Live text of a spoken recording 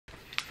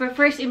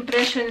first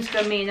impressions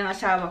kami ng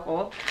asawa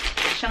ko.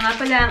 Siya nga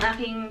pala ang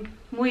aking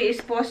muy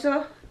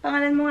esposo.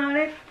 Pangalan mo nga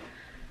ulit?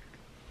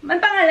 Ang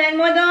pangalan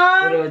mo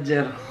doon?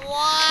 Roger.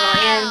 Wow! So,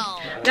 ayan.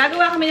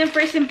 Gagawa kami ng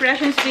first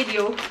impressions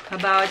video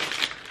about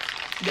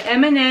the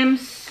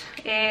M&M'S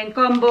and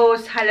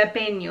combos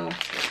Halapenyo.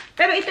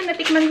 Pero ito,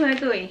 natikman ko na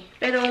ito eh.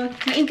 Pero,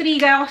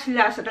 na-intriga ako sa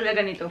lasa talaga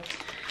nito.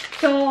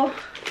 So,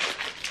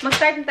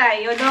 mag-start na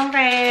tayo. Doon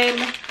kay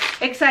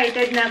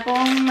excited na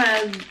kung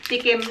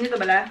mag-tikim nito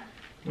bala.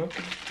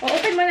 Okay. O,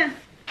 open mo na.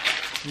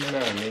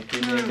 Marami.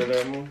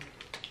 Pinagdala mo.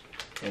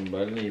 Ang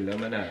vanilla,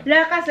 marami.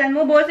 Lakasan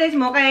mo, boses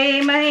mo, kay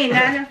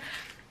mahina.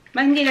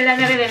 Hindi na lang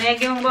naririnig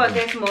yung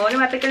boses mo.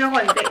 Lumapit ka ng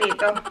konti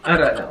dito.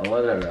 Ara na,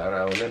 wala.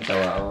 Walang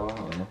tawa ako.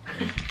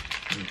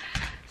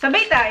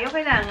 Sabay tayo,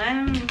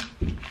 kailangan.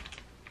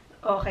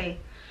 Okay.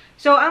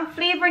 So, ang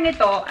flavor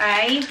nito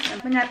ay,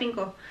 hanapin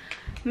ko,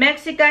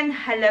 Mexican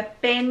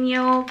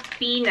Jalapeño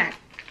Peanut.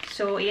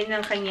 So, yan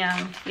ang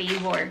kanyang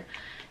flavor.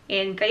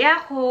 And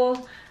kaya ko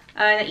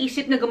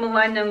naisip na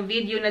gumawa ng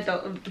video na to.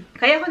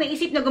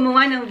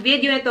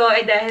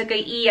 Ay dahil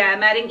kay Iya.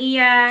 Maring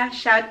Iya,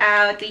 shout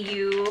out to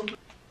you.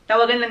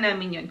 Tawagan lang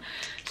namin yun.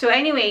 So,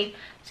 anyway,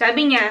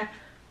 sabi niya,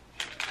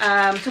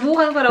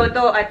 subukan ko raw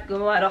to at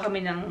gumawa raw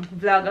kami ng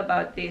vlog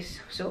about this.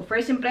 So,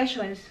 first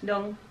impressions,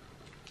 dong.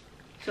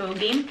 So,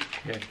 game?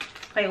 Okay.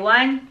 Okay,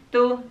 1,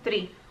 2,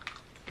 3.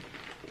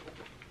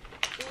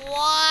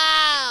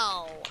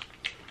 Wow!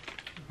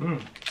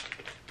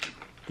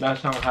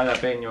 Lasang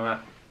jalapeno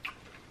nga.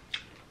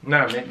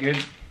 Namit, good.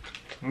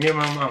 Hindi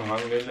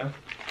mamanghang, good lang.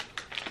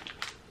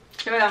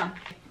 Teka lang,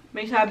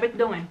 may sabit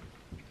dong eh.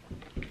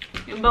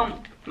 Yung bang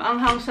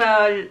maanghang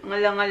sa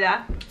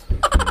ngala-ngala.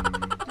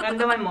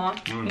 Ramdaman mo,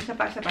 may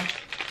sapa.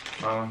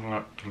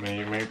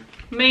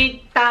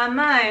 May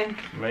tama eh.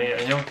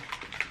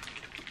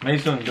 May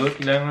sundot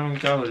lang ang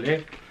kahuli.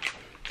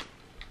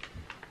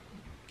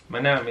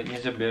 Manamit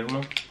niya sa beer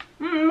mo.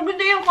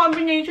 Maganda yung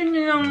combination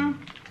niya ng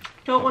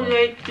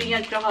chocolate,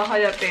 peanut, tsaka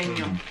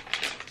jalapeno.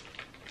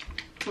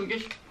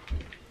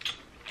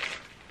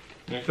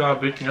 Yung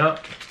sabit nga.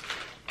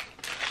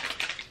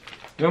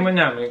 Yung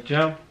manamit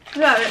siya.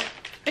 Wala.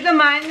 Ito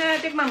man,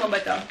 tikman mo ba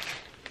to?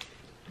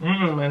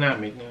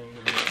 Manamit.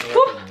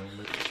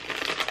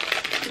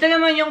 Ito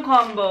naman yung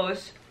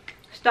combos.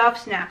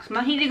 Stuffed snacks.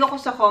 Mahilig ako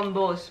sa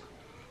combos.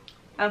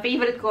 Ang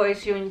favorite ko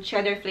is yung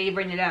cheddar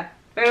flavor nila.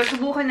 Pero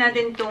subukan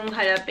natin tong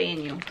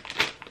jalapeno.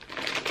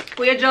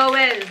 Kuya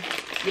Joel,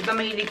 di ba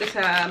mahilig ka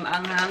sa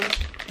maanghang?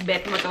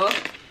 Bet mo to?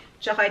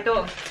 Tsaka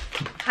ito,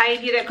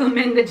 highly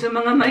recommended sa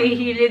mga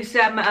mahihilig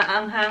sa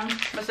maaanghang.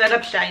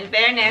 Masarap siya, in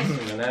fairness.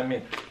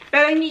 Manamit.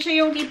 Pero hindi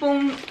siya yung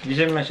tipong... Hindi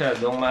siya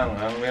masyadong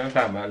maanghang. Meron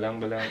tama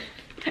lang bala.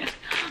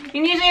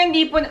 Hindi siya yung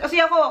tipong... Kasi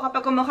ako,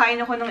 kapag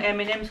kumakain ako ng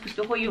M&M'S,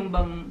 gusto ko yung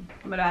bang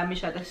marami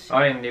siya. Tas,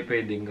 hindi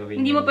pwedeng gawin.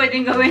 Hindi mo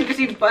pwedeng gawin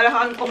kasi para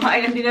kang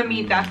kumain ng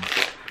dinamita.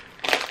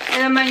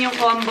 Yan naman yung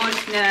combos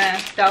na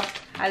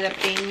stuffed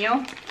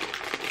jalapeno.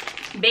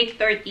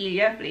 Baked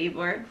tortilla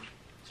flavor.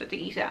 So,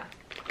 tig-isa.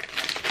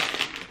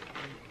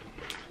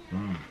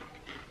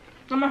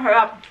 Ito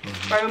masarap.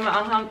 Pero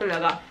maanghang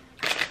talaga.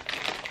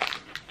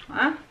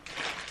 Ha?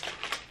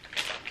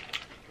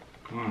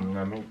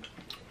 Namin.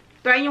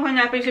 Try nyo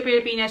hanapin sa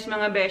Pilipinas,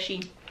 mga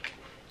beshi.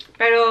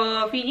 Pero,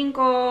 feeling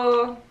ko,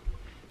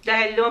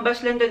 dahil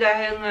lumabas lang to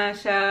dahil nga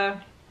sa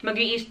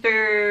mag-i-Easter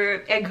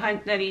egg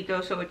hunt na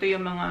rito. So, ito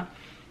yung mga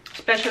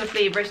special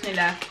flavors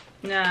nila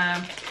na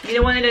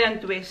ginawa nila ng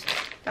twist.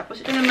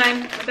 Tapos, ito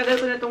naman, matagal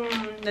ko na itong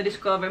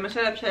na-discover.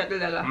 Masarap siya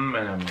talaga.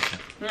 Manamit siya.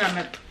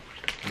 Manamit.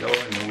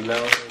 Gawin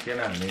lang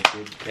kinamit.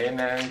 Kaya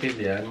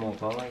naintindihan mo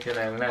kung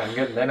kinamit na. Ang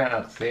ganda ng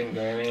accent.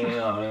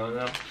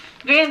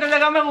 Ganyan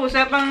talaga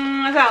mag-usap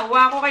ang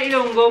asawa ko kay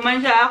Ilonggo. Man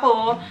siya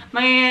ako,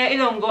 may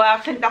Ilonggo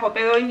accent ako.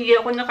 Pero hindi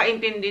ako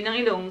nakaintindi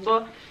ng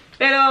Ilonggo.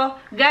 Pero,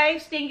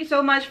 guys, thank you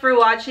so much for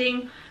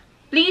watching.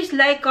 Please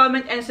like,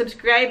 comment, and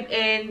subscribe.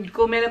 And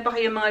kung meron pa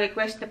kayong mga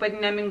request na pwede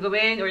namin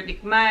gawin or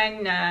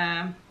tikman na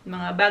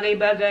mga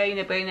bagay-bagay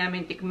na pwede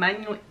namin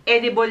tikman. Yung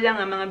edible lang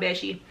ang mga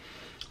beshi.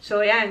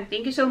 So, ayan.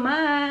 Thank you so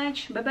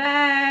much.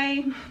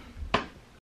 Bye-bye!